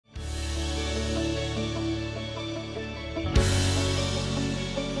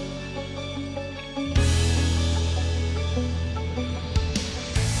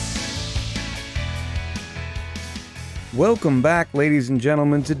Welcome back, ladies and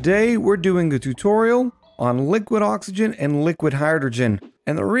gentlemen. Today we're doing a tutorial on liquid oxygen and liquid hydrogen.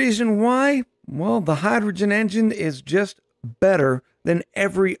 And the reason why? Well, the hydrogen engine is just better than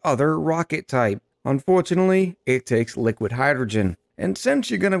every other rocket type. Unfortunately, it takes liquid hydrogen. And since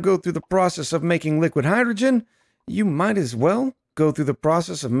you're going to go through the process of making liquid hydrogen, you might as well go through the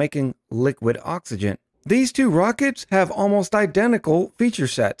process of making liquid oxygen. These two rockets have almost identical feature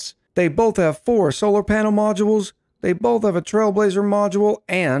sets. They both have 4 solar panel modules, they both have a Trailblazer module,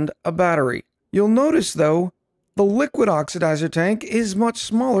 and a battery. You'll notice though, the liquid oxidizer tank is much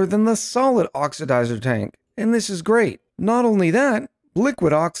smaller than the solid oxidizer tank. And this is great. Not only that,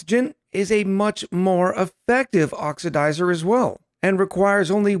 liquid oxygen is a much more effective oxidizer as well, and requires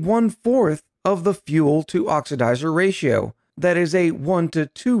only 1/4 of the fuel to oxidizer ratio. That is a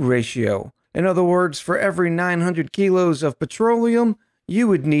 1:2 ratio. In other words, for every 900 kilos of petroleum, you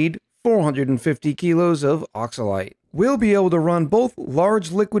would need 450 kilos of oxalite. We'll be able to run both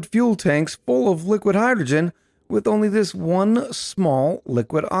large liquid fuel tanks full of liquid hydrogen with only this one small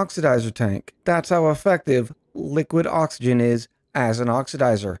liquid oxidizer tank. That's how effective liquid oxygen is as an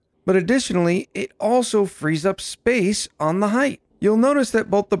oxidizer. But additionally, it also frees up space on the height. You'll notice that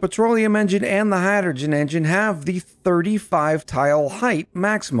both the petroleum engine and the hydrogen engine have the 35 tile height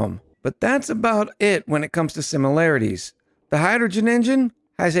maximum. But that's about it when it comes to similarities. The hydrogen engine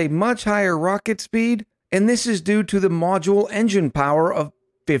has a much higher rocket speed, and this is due to the module engine power of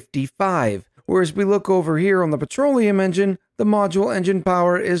 55. Whereas we look over here on the petroleum engine, the module engine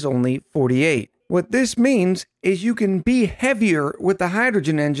power is only 48. What this means is you can be heavier with the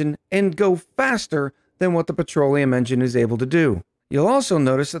hydrogen engine and go faster than what the petroleum engine is able to do. You'll also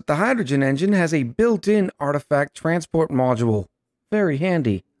notice that the hydrogen engine has a built-in artifact transport module. Very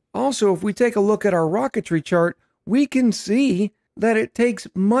handy. Also, if we take a look at our rocketry chart, we can see that it takes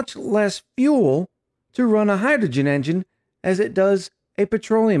much less fuel to run a hydrogen engine as it does a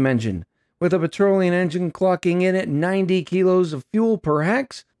petroleum engine, with a petroleum engine clocking in at 90 kilos of fuel per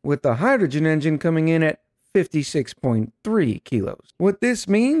hex, with the hydrogen engine coming in at 56.3 kilos. What this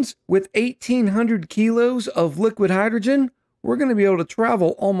means, with 1,800 kilos of liquid hydrogen, we're going to be able to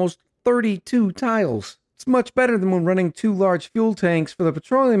travel almost 32 tiles. It's much better than when running 2 large fuel tanks for the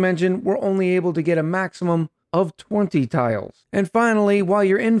petroleum engine. We're only able to get a maximum of 20 tiles. And finally, while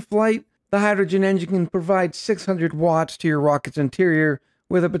you're in flight, the hydrogen engine can provide 600 watts to your rocket's interior,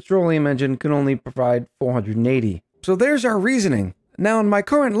 where the petroleum engine can only provide 480. So there's our reasoning. Now in my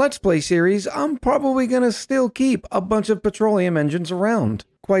current Let's Play series, I'm probably going to still keep a bunch of petroleum engines around.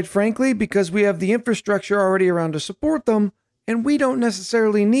 Quite frankly, because we have the infrastructure already around to support them, and we don't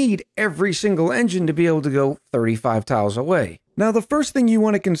necessarily need every single engine to be able to go 35 tiles away. Now, the first thing you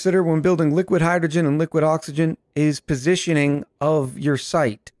want to consider when building liquid hydrogen and liquid oxygen is positioning of your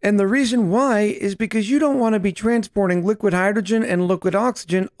site. And the reason why is because you don't want to be transporting liquid hydrogen and liquid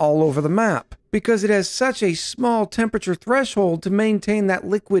oxygen all over the map. Because it has such a small temperature threshold to maintain that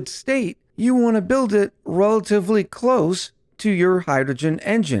liquid state, you want to build it relatively close to your hydrogen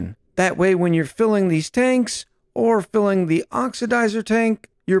engine. That way, when you're filling these tanks or filling the oxidizer tank,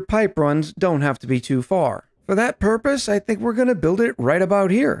 your pipe runs don't have to be too far. For that purpose, I think we're going to build it right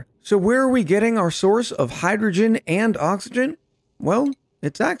about here. So where are we getting our source of hydrogen and oxygen? Well,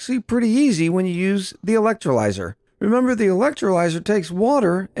 it's actually pretty easy when you use the electrolyzer. Remember, the electrolyzer takes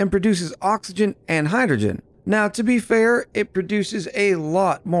water and produces oxygen and hydrogen. Now, to be fair, it produces a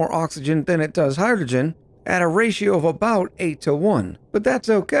lot more oxygen than it does hydrogen at a ratio of about 8:1. But that's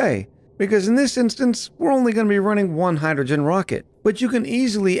okay, because in this instance, we're only going to be running 1 hydrogen rocket. But you can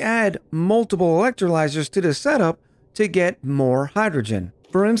easily add multiple electrolyzers to the setup to get more hydrogen.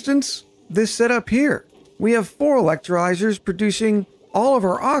 For instance, this setup here. We have 4 electrolyzers producing all of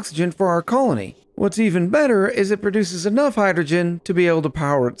our oxygen for our colony. What's even better is it produces enough hydrogen to be able to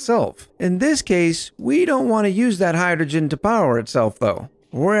power itself. In this case, we don't want to use that hydrogen to power itself though.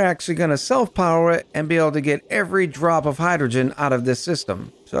 We're actually going to self-power it and be able to get every drop of hydrogen out of this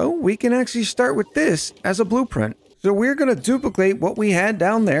system. So we can actually start with this as a blueprint. So we're going to duplicate what we had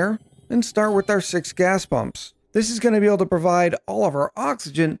down there and start with our 6 gas pumps. This is going to be able to provide all of our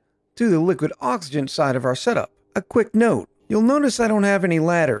oxygen to the liquid oxygen side of our setup. A quick note, you'll notice I don't have any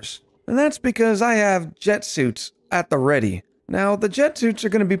ladders, and that's because I have jet suits at the ready. Now, the jet suits are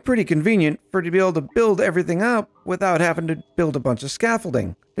going to be pretty convenient for to be able to build everything up without having to build a bunch of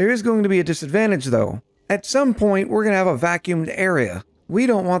scaffolding. There is going to be a disadvantage though. At some point, we're going to have a vacuumed area. We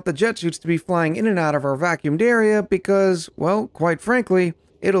don't want the jet suits to be flying in and out of our vacuumed area because, well, quite frankly,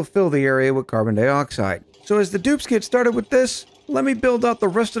 it'll fill the area with carbon dioxide. So as the dupes get started with this, let me build out the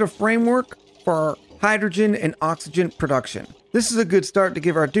rest of the framework for our hydrogen and oxygen production. This is a good start to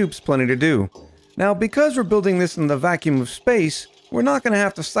give our dupes plenty to do. Now, because we're building this in the vacuum of space, we're not going to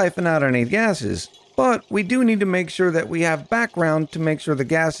have to siphon out any gases, but we do need to make sure that we have background to make sure the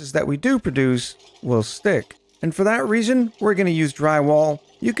gases that we do produce will stick. And for that reason, we're going to use drywall.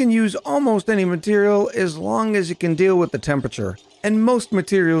 You can use almost any material as long as it can deal with the temperature. And most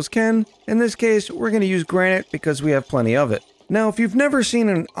materials can. In this case, we're going to use granite because we have plenty of it. Now, if you've never seen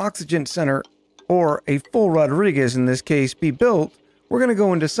an oxygen center, or a full Rodriguez in this case, be built, we're going to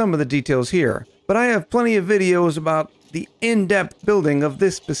go into some of the details here. But I have plenty of videos about the in-depth building of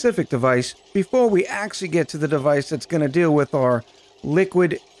this specific device before we actually get to the device that's going to deal with our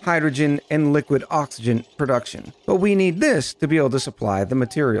liquid hydrogen and liquid oxygen production. But we need this to be able to supply the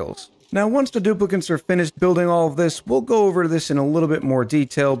materials. Now, once the duplicants are finished building all of this, we'll go over this in a little bit more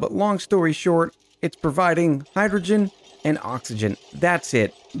detail, but long story short, it's providing hydrogen and oxygen. That's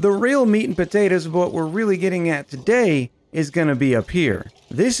it. The real meat and potatoes of what we're really getting at today is going to be up here.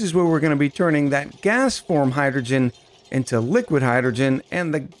 This is where we're going to be turning that gas form hydrogen into liquid hydrogen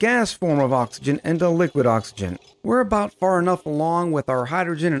and the gas form of oxygen into liquid oxygen. We're about far enough along with our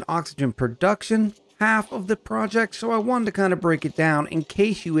hydrogen and oxygen production half of the project, so I wanted to kind of break it down in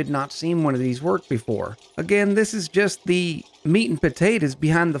case you had not seen one of these work before. Again, this is just the meat and potatoes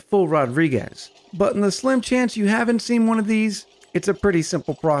behind the full Rodriguez. But in the slim chance you haven't seen one of these, it's a pretty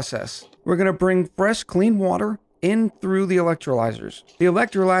simple process. We're going to bring fresh, clean water in through the electrolyzers. The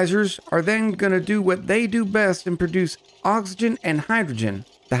electrolyzers are then going to do what they do best and produce oxygen and hydrogen.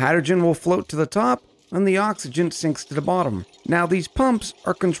 The hydrogen will float to the top and the oxygen sinks to the bottom. Now, these pumps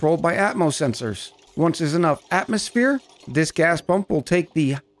are controlled by Atmos sensors. Once there's enough atmosphere, this gas pump will take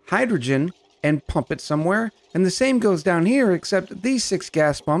the hydrogen and pump it somewhere. And the same goes down here, except these 6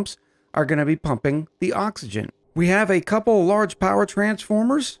 gas pumps are going to be pumping the oxygen. We have a couple large power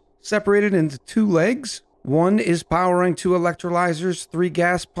transformers separated into 2 legs. One is powering 2 electrolyzers, 3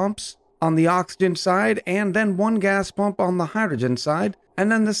 gas pumps on the oxygen side, and then 1 gas pump on the hydrogen side.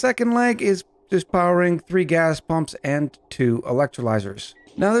 And then the second leg is just powering 3 gas pumps and 2 electrolyzers.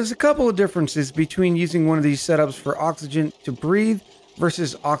 Now, there's a couple of differences between using one of these setups for oxygen to breathe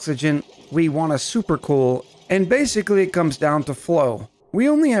versus oxygen we want to supercool, and basically it comes down to flow. We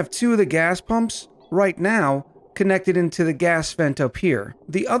only have 2 of the gas pumps right now connected into the gas vent up here.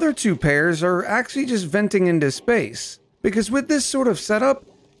 The other 2 pairs are actually just venting into space, because with this sort of setup,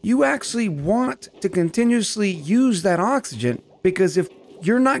 you actually want to continuously use that oxygen, because if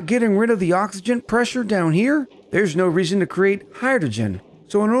you're not getting rid of the oxygen pressure down here, there's no reason to create hydrogen.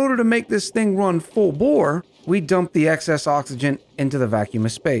 So in order to make this thing run full bore, we dump the excess oxygen into the vacuum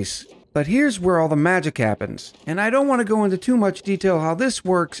of space. But here's where all the magic happens, and I don't want to go into too much detail how this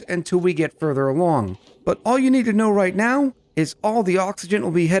works until we get further along. But all you need to know right now is all the oxygen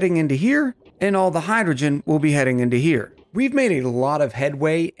will be heading into here, and all the hydrogen will be heading into here. We've made a lot of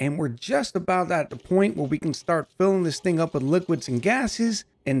headway, and we're just about at the point where we can start filling this thing up with liquids and gases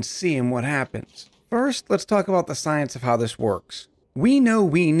and seeing what happens. First, let's talk about the science of how this works. We know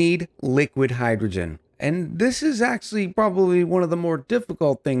we need liquid hydrogen, and this is actually probably one of the more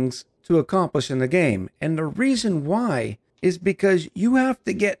difficult things to accomplish in the game. And the reason why is because you have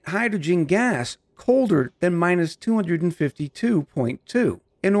to get hydrogen gas colder than minus 252.2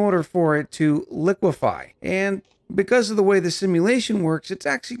 in order for it to liquefy. And because of the way the simulation works, it's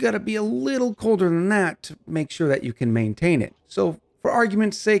actually got to be a little colder than that to make sure that you can maintain it. So for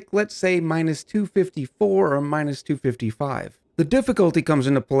argument's sake, let's say minus 254 or minus 255. The difficulty comes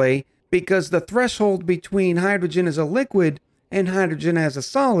into play because the threshold between hydrogen as a liquid and hydrogen as a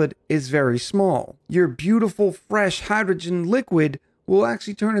solid is very small. Your beautiful fresh hydrogen liquid will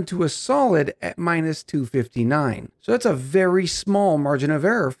actually turn into a solid at minus 259. So that's a very small margin of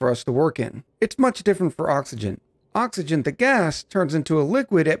error for us to work in. It's much different for oxygen. Oxygen, the gas, turns into a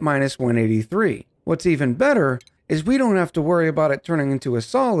liquid at minus 183. What's even better is we don't have to worry about it turning into a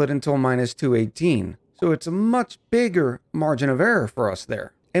solid until minus 218. So it's a much bigger margin of error for us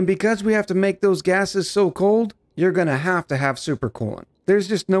there. And because we have to make those gases so cold, you're going to have supercoolant. There's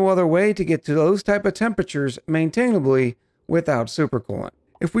just no other way to get to those type of temperatures maintainably without supercoolant.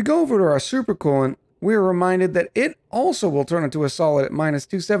 If we go over to our supercoolant, we're reminded that it also will turn into a solid at minus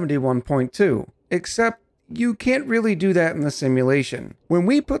 271.2, except you can't really do that in the simulation. When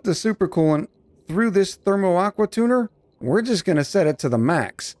we put the supercoolant through this thermo aqua tuner, we're just going to set it to the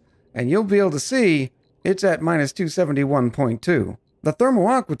max, and you'll be able to see it's at minus 271.2. The thermo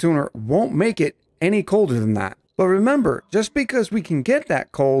aqua tuner won't make it any colder than that. But remember, just because we can get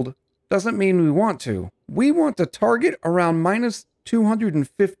that cold doesn't mean we want to. We want to target around minus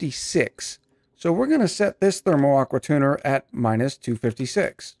 256. So we're going to set this thermo aqua tuner at minus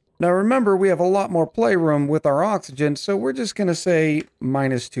 256. Now remember, we have a lot more playroom with our oxygen, so we're just going to say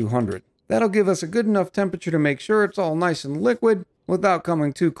minus 200. That'll give us a good enough temperature to make sure it's all nice and liquid without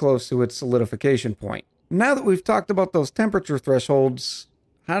coming too close to its solidification point. Now that we've talked about those temperature thresholds,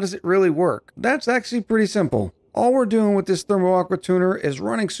 how does it really work? That's actually pretty simple. All we're doing with this Thermo Aqua Tuner is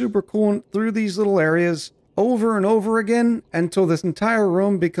running supercoolant through these little areas over and over again until this entire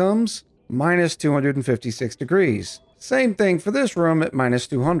room becomes minus 256 degrees. Same thing for this room at minus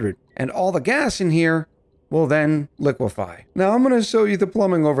 200. And all the gas in here will then liquefy. Now I'm going to show you the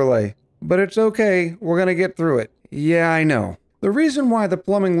plumbing overlay, but it's okay. We're going to get through it. Yeah, I know. The reason why the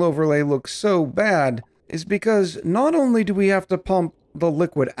plumbing overlay looks so bad is because not only do we have to pump the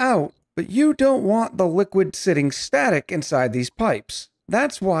liquid out, but you don't want the liquid sitting static inside these pipes.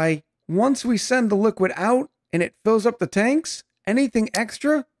 That's why once we send the liquid out and it fills up the tanks, anything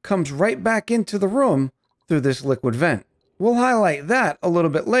extra comes right back into the room through this liquid vent. We'll highlight that a little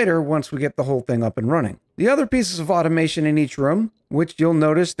bit later once we get the whole thing up and running. The other pieces of automation in each room, which you'll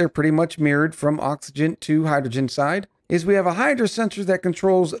notice they're pretty much mirrored from oxygen to hydrogen side, is we have a hydro sensor that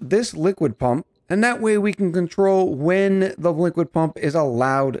controls this liquid pump, and that way we can control when the liquid pump is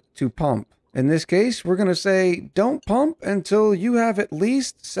allowed to pump. In this case, we're going to say don't pump until you have at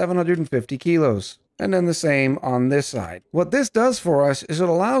least 750 kilos. And then the same on this side. What this does for us is it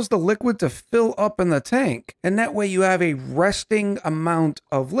allows the liquid to fill up in the tank, and that way you have a resting amount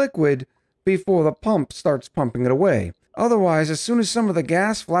of liquid before the pump starts pumping it away. Otherwise, as soon as some of the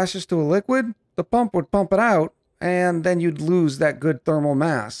gas flashes to a liquid, the pump would pump it out, and then you'd lose that good thermal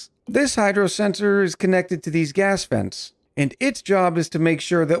mass. This hydro sensor is connected to these gas vents, and its job is to make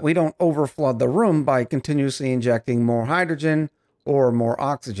sure that we don't overflood the room by continuously injecting more hydrogen or more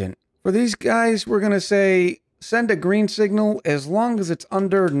oxygen. For these guys, we're going to say send a green signal as long as it's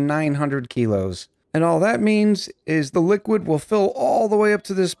under 900 kilos. And all that means is the liquid will fill all the way up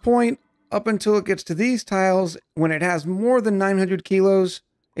to this point, up until it gets to these tiles. When it has more than 900 kilos,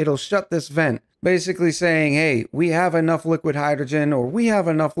 it'll shut this vent, basically saying, hey, we have enough liquid hydrogen or we have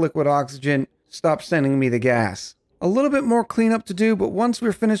enough liquid oxygen, stop sending me the gas. A little bit more cleanup to do, but once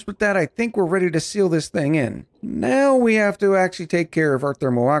we're finished with that, I think we're ready to seal this thing in. Now we have to actually take care of our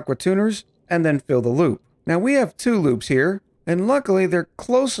Thermo Aqua Tuners and then fill the loop. Now we have 2 loops here, and luckily they're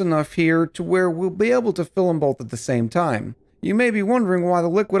close enough here to where we'll be able to fill them both at the same time. You may be wondering why the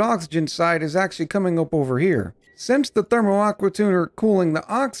liquid oxygen side is actually coming up over here. Since the Thermo Aqua Tuner cooling the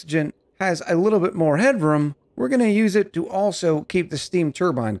oxygen has a little bit more headroom, we're going to use it to also keep the steam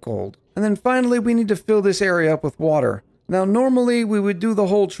turbine cold. And then finally, we need to fill this area up with water. Now, normally we would do the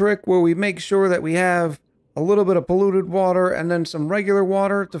whole trick where we make sure that we have a little bit of polluted water and then some regular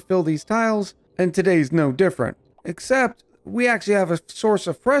water to fill these tiles, and today's no different. Except we actually have a source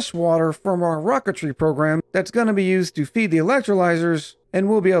of fresh water from our rocketry program that's going to be used to feed the electrolyzers, and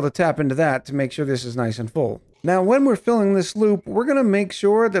we'll be able to tap into that to make sure this is nice and full. Now, when we're filling this loop, we're going to make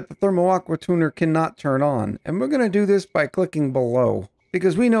sure that the Thermo Aqua Tuner cannot turn on, and we're going to do this by clicking below,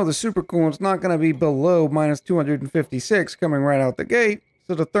 because we know the supercoolant's not going to be below minus 256 coming right out the gate,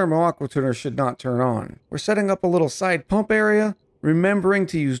 so the Thermo Aqua Tuner should not turn on. We're setting up a little side pump area, remembering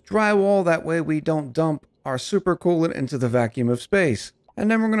to use drywall, that way we don't dump our supercoolant into the vacuum of space.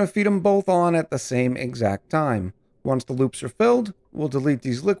 And then we're going to feed them both on at the same exact time. Once the loops are filled, we'll delete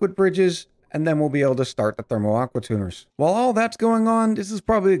these liquid bridges, and then we'll be able to start the Thermo Aqua Tuners. While all that's going on, this is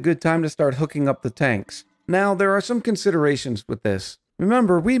probably a good time to start hooking up the tanks. Now, there are some considerations with this.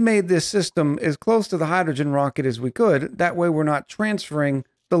 Remember, we made this system as close to the hydrogen rocket as we could. That way we're not transferring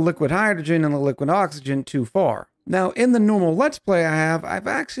the liquid hydrogen and the liquid oxygen too far. Now, in the normal Let's Play I've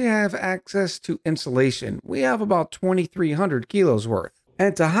actually have access to insulation. We have about 2,300 kilos worth.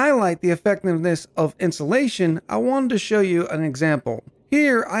 And to highlight the effectiveness of insulation, I wanted to show you an example.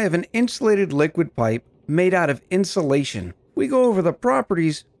 Here, I have an insulated liquid pipe made out of insulation. We go over the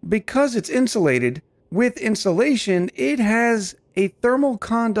properties. Because it's insulated, with insulation, it has a thermal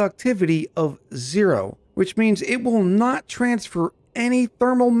conductivity of 0, which means it will not transfer any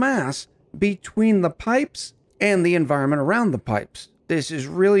thermal mass between the pipes and the environment around the pipes. This is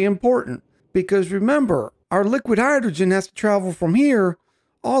really important because remember, our liquid hydrogen has to travel from here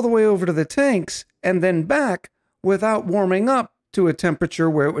all the way over to the tanks and then back without warming up to a temperature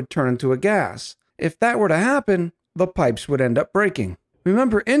where it would turn into a gas. If that were to happen, the pipes would end up breaking.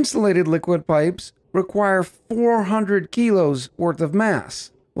 Remember, insulated liquid pipes require 400 kilos worth of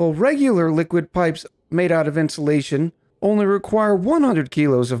mass. Well, regular liquid pipes made out of insulation only require 100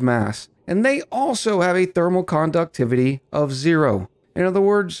 kilos of mass, and they also have a thermal conductivity of 0. In other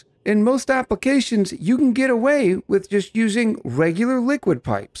words, in most applications, you can get away with just using regular liquid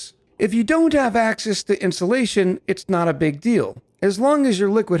pipes. If you don't have access to insulation, it's not a big deal. As long as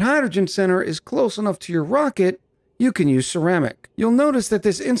your liquid hydrogen center is close enough to your rocket, you can use ceramic. you'll notice that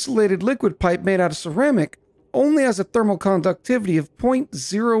this insulated liquid pipe made out of ceramic only has a thermal conductivity of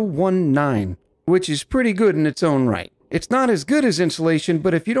 0.019, which is pretty good in its own right. It's not as good as insulation,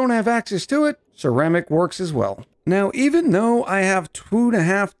 but if you don't have access to it, ceramic works as well. Now, even though I have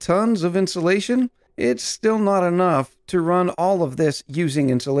 2.5 tons of insulation, it's still not enough to run all of this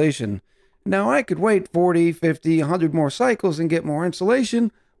using insulation. Now, I could wait 40, 50, 100 more cycles and get more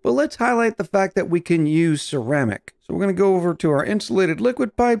insulation, but let's highlight the fact that we can use ceramic. So we're going to go over to our insulated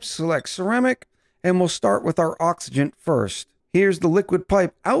liquid pipes, select ceramic, and we'll start with our oxygen first. Here's the liquid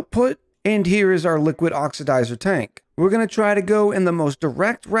pipe output, and here is our liquid oxidizer tank. We're going to try to go in the most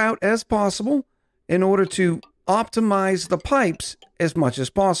direct route as possible in order to optimize the pipes as much as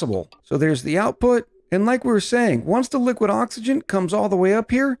possible. So there's the output, and like we were saying, once the liquid oxygen comes all the way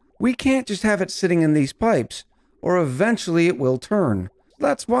up here, we can't just have it sitting in these pipes, or eventually it will turn.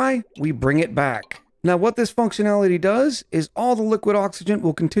 That's why we bring it back. Now what this functionality does is all the liquid oxygen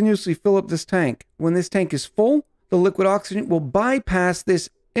will continuously fill up this tank. When this tank is full, the liquid oxygen will bypass this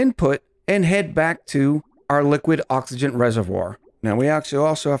input and head back to our liquid oxygen reservoir. Now we actually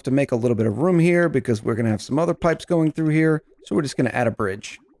also have to make a little bit of room here because we're going to have some other pipes going through here. So we're just going to add a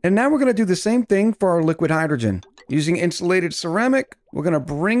bridge. And now we're going to do the same thing for our liquid hydrogen. Using insulated ceramic, we're going to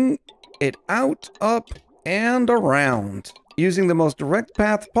bring it out, up, and around, using the most direct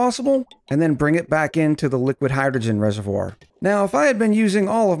path possible, and then bring it back into the liquid hydrogen reservoir. Now, if I had been using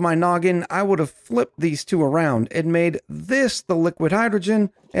all of my noggin, I would have flipped these two around and made this the liquid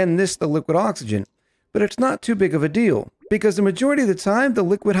hydrogen and this the liquid oxygen. But it's not too big of a deal, because the majority of the time the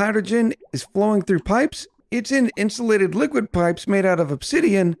liquid hydrogen is flowing through pipes. It's in insulated liquid pipes made out of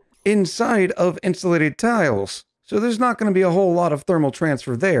obsidian inside of insulated tiles. So there's not going to be a whole lot of thermal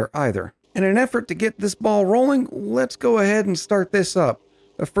transfer there either. In an effort to get this ball rolling, let's go ahead and start this up.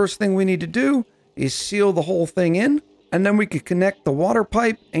 The first thing we need to do is seal the whole thing in, and then we can connect the water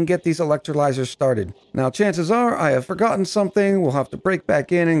pipe and get these electrolyzers started. Now, chances are I have forgotten something. We'll have to break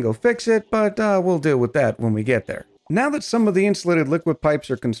back in and go fix it, but we'll deal with that when we get there. Now that some of the insulated liquid pipes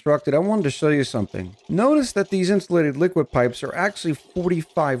are constructed, I wanted to show you something. Notice that these insulated liquid pipes are actually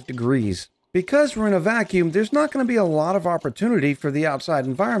 45 degrees. Because we're in a vacuum, there's not going to be a lot of opportunity for the outside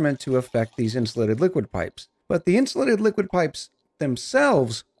environment to affect these insulated liquid pipes. But the insulated liquid pipes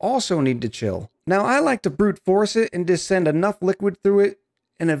themselves also need to chill. Now, I like to brute force it and just send enough liquid through it,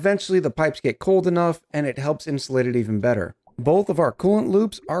 and eventually the pipes get cold enough and it helps insulate it even better. Both of our coolant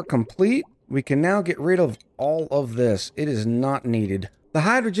loops are complete. We can now get rid of all of this. It is not needed. The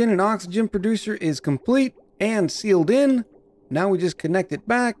hydrogen and oxygen producer is complete and sealed in. Now we just connect it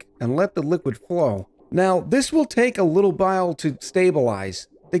back and let the liquid flow. Now, this will take a little while to stabilize.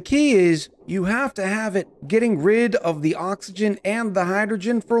 The key is you have to have it getting rid of the oxygen and the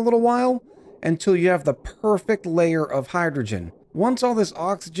hydrogen for a little while until you have the perfect layer of hydrogen. Once all this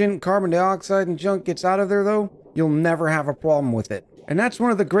oxygen, carbon dioxide, and junk gets out of there though, you'll never have a problem with it. And that's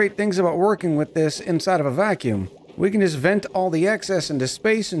one of the great things about working with this inside of a vacuum. We can just vent all the excess into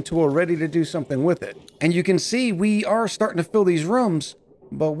space until we're ready to do something with it. And you can see we are starting to fill these rooms,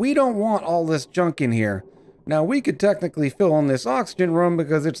 but we don't want all this junk in here. Now, we could technically fill in this oxygen room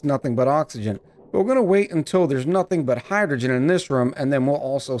because it's nothing but oxygen. But we're going to wait until there's nothing but hydrogen in this room, and then we'll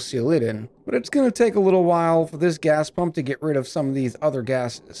also seal it in. But it's going to take a little while for this gas pump to get rid of some of these other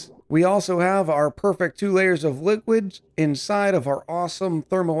gases. We also have our perfect 2 layers of liquids inside of our awesome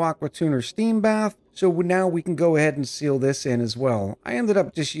Thermo Aqua Tuner steam bath. So now we can go ahead and seal this in as well. I ended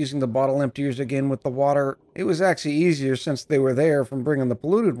up just using the bottle emptiers again with the water. It was actually easier since they were there from bringing the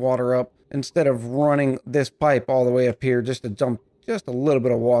polluted water up instead of running this pipe all the way up here just to dump just a little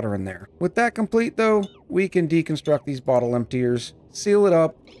bit of water in there. With that complete though, we can deconstruct these bottle emptiers, seal it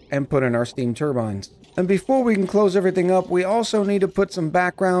up, and put in our steam turbines. And before we can close everything up, we also need to put some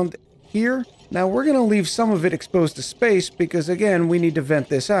background here. Now we're going to leave some of it exposed to space because again, we need to vent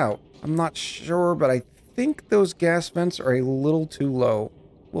this out. I'm not sure, but I think those gas vents are a little too low.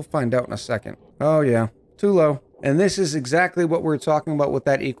 We'll find out in a second. Oh yeah, too low. And this is exactly what we're talking about with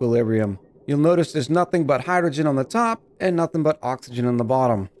that equilibrium. You'll notice there's nothing but hydrogen on the top and nothing but oxygen on the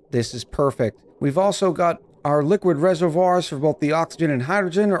bottom. This is perfect. We've also got our liquid reservoirs for both the oxygen and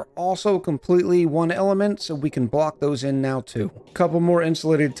hydrogen are also completely one element, so we can block those in now too. A couple more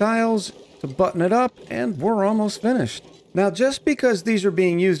insulated tiles to button it up, and we're almost finished. Now, just because these are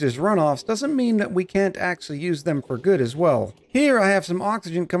being used as runoffs doesn't mean that we can't actually use them for good as well. Here I have some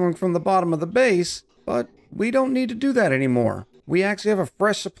oxygen coming from the bottom of the base, but we don't need to do that anymore. We actually have a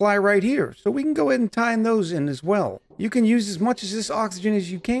fresh supply right here, so we can go ahead and tie those in as well. You can use as much of this oxygen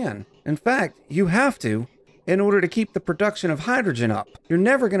as you can. In fact, you have to in order to keep the production of hydrogen up. You're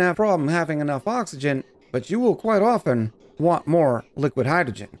never going to have a problem having enough oxygen but you will quite often want more liquid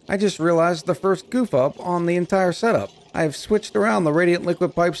hydrogen. I just realized the first goof up on the entire setup. I've switched around the radiant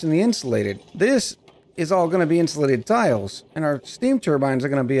liquid pipes and the insulated. This is all going to be insulated tiles, and our steam turbines are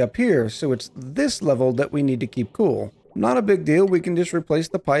going to be up here, so it's this level that we need to keep cool. Not a big deal, we can just replace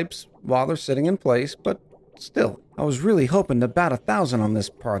the pipes while they're sitting in place, but still, I was really hoping to bat 1,000 on this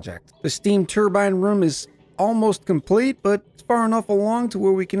project. The steam turbine room is almost complete, but it's far enough along to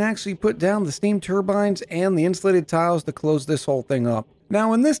where we can actually put down the steam turbines and the insulated tiles to close this whole thing up.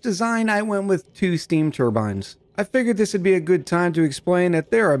 Now in this design, I went with 2 steam turbines. I figured this would be a good time to explain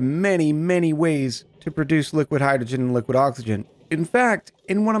that there are many ways to produce liquid hydrogen and liquid oxygen. In fact,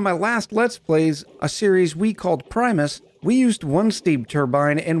 in one of my last Let's Plays, a series we called Primus, we used 1 steam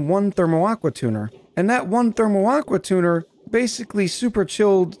turbine and 1 thermo aqua tuner. And that 1 thermo aqua tuner basically super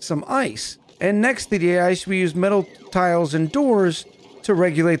chilled some ice. And next to the ice, we used metal tiles and doors to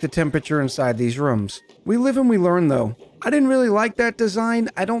regulate the temperature inside these rooms. We live and we learn though. I didn't really like that design.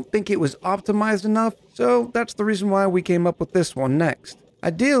 I don't think it was optimized enough, so that's the reason why we came up with this one next.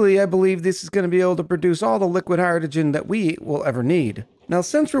 Ideally, I believe this is going to be able to produce all the liquid hydrogen that we will ever need. Now,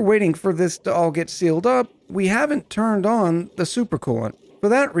 since we're waiting for this to all get sealed up, we haven't turned on the supercoolant. For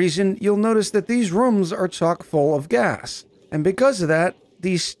that reason, you'll notice that these rooms are chock full of gas. And because of that,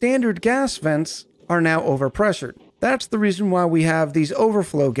 these standard gas vents are now overpressured. That's the reason why we have these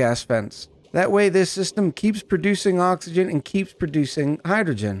overflow gas vents. That way this system keeps producing oxygen and keeps producing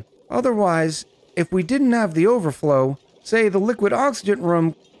hydrogen. Otherwise, if we didn't have the overflow, say the liquid oxygen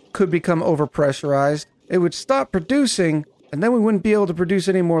room could become overpressurized, it would stop producing, and then we wouldn't be able to produce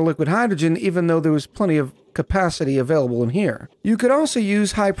any more liquid hydrogen even though there was plenty of capacity available in here. You could also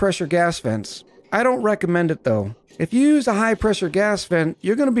use high pressure gas vents. I don't recommend it though. If you use a high pressure gas vent,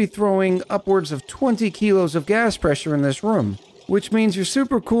 you're going to be throwing upwards of 20 kilos of gas pressure in this room, which means your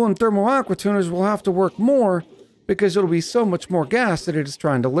supercool and thermo aqua tuners will have to work more because it'll be so much more gas that it is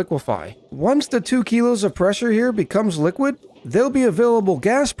trying to liquefy. Once the 2 kilos of pressure here becomes liquid, there'll be available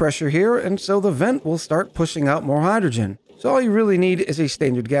gas pressure here, and so the vent will start pushing out more hydrogen. So all you really need is a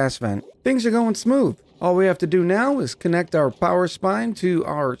standard gas vent. Things are going smooth. All we have to do now is connect our power spine to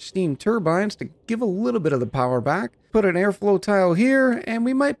our steam turbines to give a little bit of the power back. Put an airflow tile here, and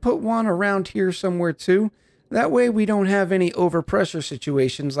we might put one around here somewhere too. That way we don't have any overpressure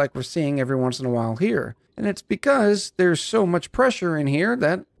situations like we're seeing every once in a while here. And it's because there's so much pressure in here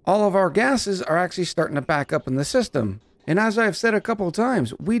that all of our gases are actually starting to back up in the system. And as I've said a couple of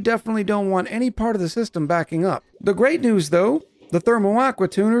times, we definitely don't want any part of the system backing up. The great news though, the thermo aqua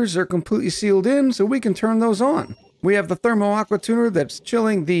tuners are completely sealed in, so we can turn those on. We have the thermo aqua tuner that's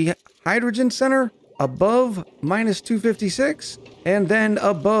chilling the hydrogen center above -256 and then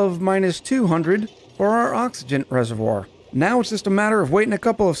above -200 for our oxygen reservoir. Now it's just a matter of waiting a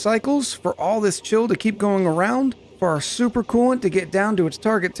couple of cycles for all this chill to keep going around, for our supercoolant to get down to its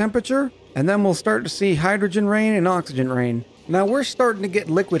target temperature, and then we'll start to see hydrogen rain and oxygen rain. Now we're starting to get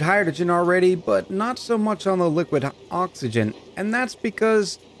liquid hydrogen already, but not so much on the liquid oxygen. And that's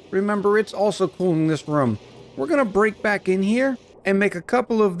because, remember, it's also cooling this room. We're going to break back in here and make a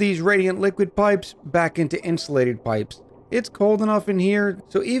couple of these radiant liquid pipes back into insulated pipes. It's cold enough in here,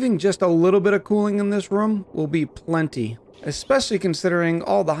 so even just a little bit of cooling in this room will be plenty. Especially considering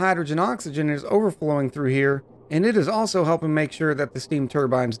all the hydrogen oxygen is overflowing through here, and it is also helping make sure that the steam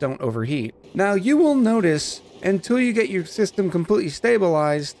turbines don't overheat. Now you will notice, until you get your system completely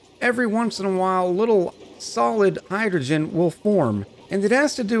stabilized, every once in a while little solid hydrogen will form, and it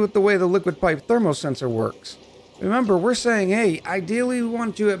has to do with the way the liquid pipe thermosensor works. Remember, we're saying, hey, ideally we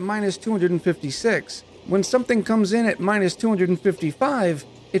want you at -256. When something comes in at -255,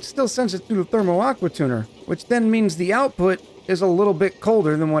 it still sends it through the thermo aqua tuner, which then means the output is a little bit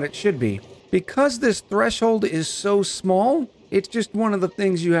colder than what it should be. Because this threshold is so small, it's just one of the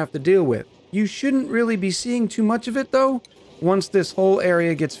things you have to deal with. You shouldn't really be seeing too much of it though, once this whole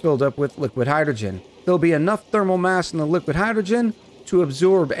area gets filled up with liquid hydrogen. There'll be enough thermal mass in the liquid hydrogen to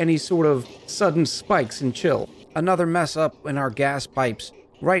absorb any sort of sudden spikes in chill. Another mess up in our gas pipes.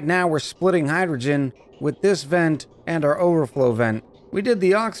 Right now we're splitting hydrogen with this vent and our overflow vent. We did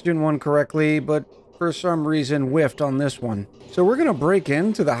the oxygen one correctly, but for some reason whiffed on this one. So we're gonna break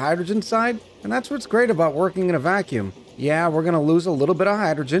into the hydrogen side, and that's what's great about working in a vacuum. Yeah, we're gonna lose a little bit of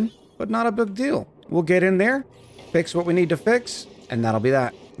hydrogen, but not a big deal. We'll get in there, fix what we need to fix, and that'll be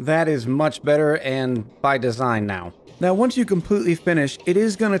that. That is much better and by design now. Now, once you completely finish, it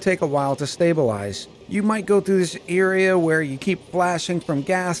is going to take a while to stabilize. You might go through this area where you keep flashing from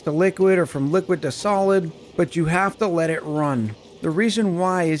gas to liquid or from liquid to solid, but you have to let it run. The reason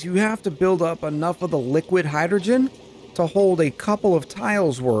why is you have to build up enough of the liquid hydrogen to hold a couple of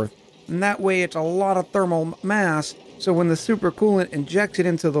tiles worth and that way it's a lot of thermal mass, so when the supercoolant injects it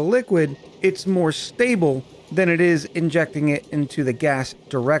into the liquid, it's more stable than it is injecting it into the gas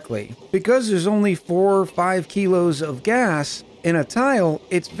directly. Because there's only 4 or 5 kilos of gas in a tile,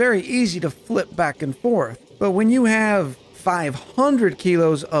 it's very easy to flip back and forth. But when you have 500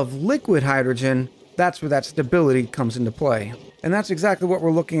 kilos of liquid hydrogen, that's where that stability comes into play. And that's exactly what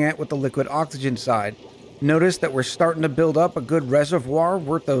we're looking at with the liquid oxygen side. Notice that we're starting to build up a good reservoir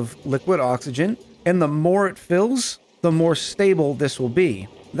worth of liquid oxygen, and the more it fills, the more stable this will be.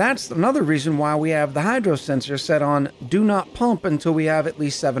 That's another reason why we have the hydro sensor set on do not pump until we have at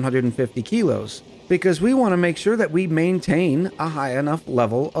least 750 kilos, because we want to make sure that we maintain a high enough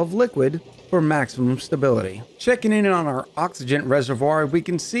level of liquid for maximum stability. Checking in on our oxygen reservoir, we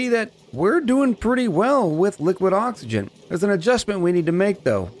can see that we're doing pretty well with liquid oxygen. There's an adjustment we need to make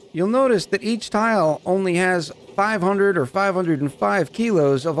though. You'll notice that each tile only has 500 or 505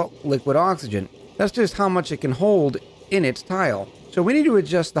 kilos of liquid oxygen. That's just how much it can hold in its tile. So we need to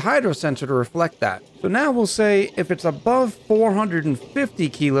adjust the hydro sensor to reflect that. So now we'll say if it's above 450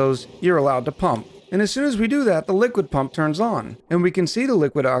 kilos, you're allowed to pump. And as soon as we do that, the liquid pump turns on, and we can see the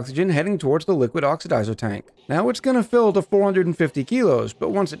liquid oxygen heading towards the liquid oxidizer tank. Now it's going to fill to 450 kilos,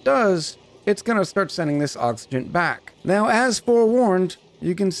 but once it does, it's going to start sending this oxygen back. Now, as forewarned,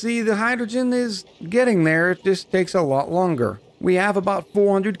 you can see the hydrogen is getting there, it just takes a lot longer. We have about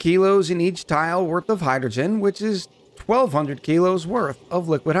 400 kilos in each tile worth of hydrogen, which is 1,200 kilos worth of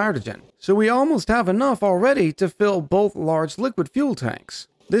liquid hydrogen. So we almost have enough already to fill both large liquid fuel tanks.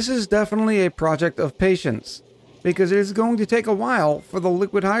 This is definitely a project of patience, because it is going to take a while for the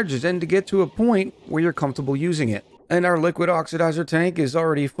liquid hydrogen to get to a point where you're comfortable using it. And our liquid oxidizer tank is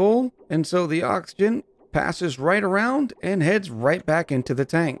already full, and so the oxygen passes right around and heads right back into the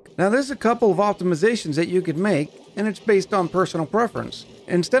tank. Now there's a couple of optimizations that you could make, and it's based on personal preference.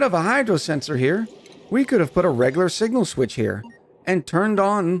 Instead of a hydro sensor here, we could have put a regular signal switch here and turned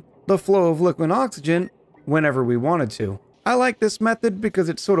on the flow of liquid oxygen whenever we wanted to. I like this method because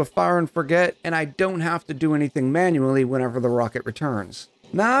it's sort of fire and forget, and I don't have to do anything manually whenever the rocket returns.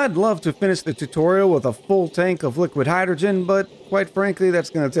 Now I'd love to finish the tutorial with a full tank of liquid hydrogen, but quite frankly that's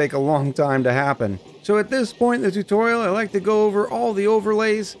going to take a long time to happen. So at this point in the tutorial, I like to go over all the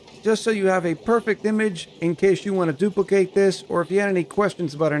overlays just so you have a perfect image in case you want to duplicate this, or if you had any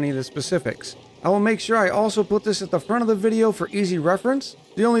questions about any of the specifics. I will make sure I also put this at the front of the video for easy reference.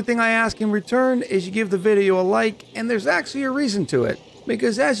 The only thing I ask in return is you give the video a like, and there's actually a reason to it.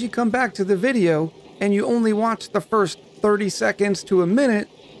 Because as you come back to the video, and you only watch the first 30 seconds to a minute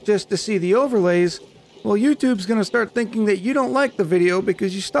just to see the overlays, well, YouTube's going to start thinking that you don't like the video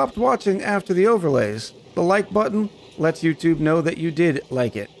because you stopped watching after the overlays. The like button lets YouTube know that you did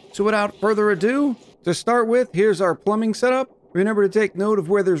like it. So without further ado, to start with, here's our plumbing setup. Remember to take note of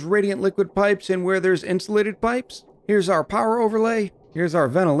where there's radiant liquid pipes and where there's insulated pipes. Here's our power overlay. Here's our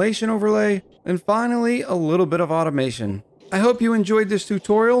ventilation overlay. And finally, a little bit of automation. I hope you enjoyed this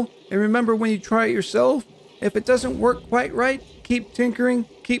tutorial. And remember, when you try it yourself, if it doesn't work quite right, keep tinkering,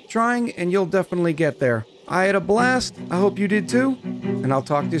 keep trying, and you'll definitely get there. I had a blast. I hope you did too. And I'll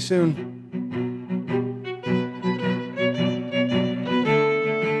talk to you soon.